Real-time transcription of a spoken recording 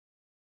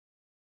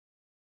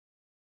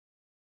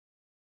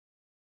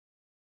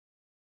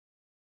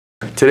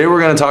Today we're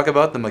going to talk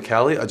about the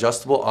Macally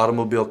adjustable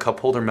automobile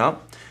cup holder mount.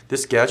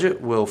 This gadget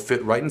will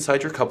fit right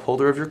inside your cup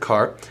holder of your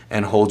car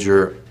and hold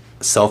your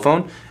cell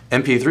phone,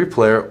 MP3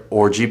 player,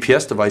 or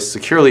GPS device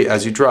securely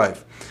as you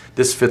drive.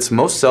 This fits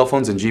most cell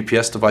phones and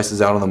GPS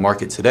devices out on the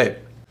market today.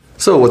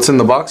 So what's in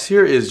the box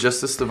here is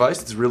just this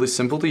device. It's really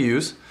simple to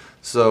use.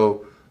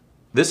 So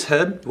this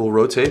head will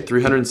rotate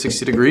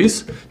 360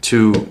 degrees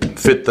to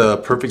fit the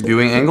perfect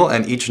viewing angle,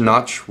 and each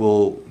notch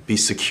will be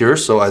secure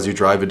so as you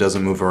drive it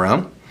doesn't move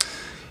around.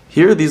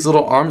 Here, these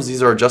little arms,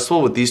 these are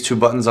adjustable with these two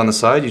buttons on the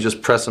side. You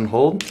just press and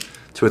hold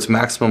to its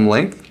maximum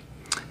length,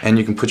 and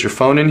you can put your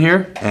phone in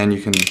here and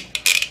you can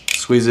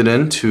squeeze it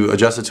in to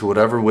adjust it to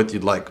whatever width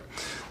you'd like.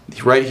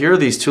 Right here,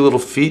 these two little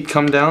feet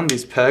come down.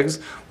 These pegs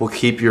will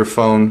keep your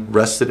phone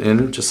rested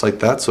in just like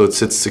that so it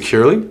sits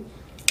securely.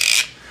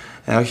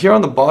 Now here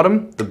on the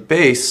bottom, the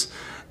base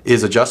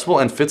is adjustable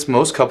and fits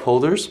most cup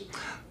holders.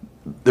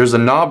 There's a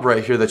knob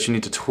right here that you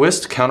need to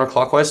twist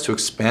counterclockwise to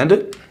expand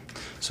it.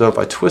 So if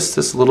I twist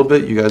this a little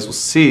bit, you guys will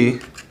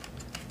see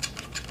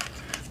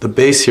the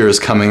base here is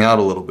coming out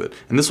a little bit.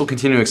 And this will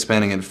continue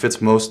expanding and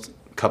fits most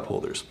cup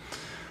holders.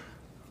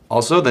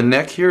 Also, the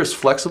neck here is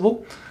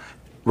flexible.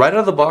 Right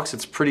out of the box,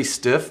 it's pretty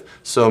stiff,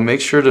 so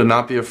make sure to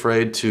not be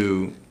afraid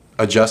to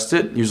adjust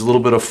it. Use a little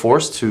bit of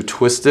force to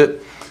twist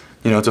it,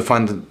 to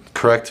find the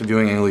correct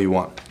viewing angle you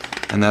want.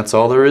 And that's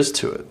all there is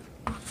to it.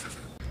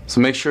 So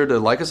make sure to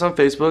like us on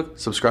Facebook,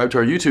 subscribe to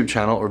our YouTube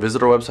channel, or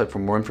visit our website for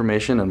more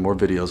information and more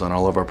videos on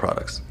all of our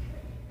products.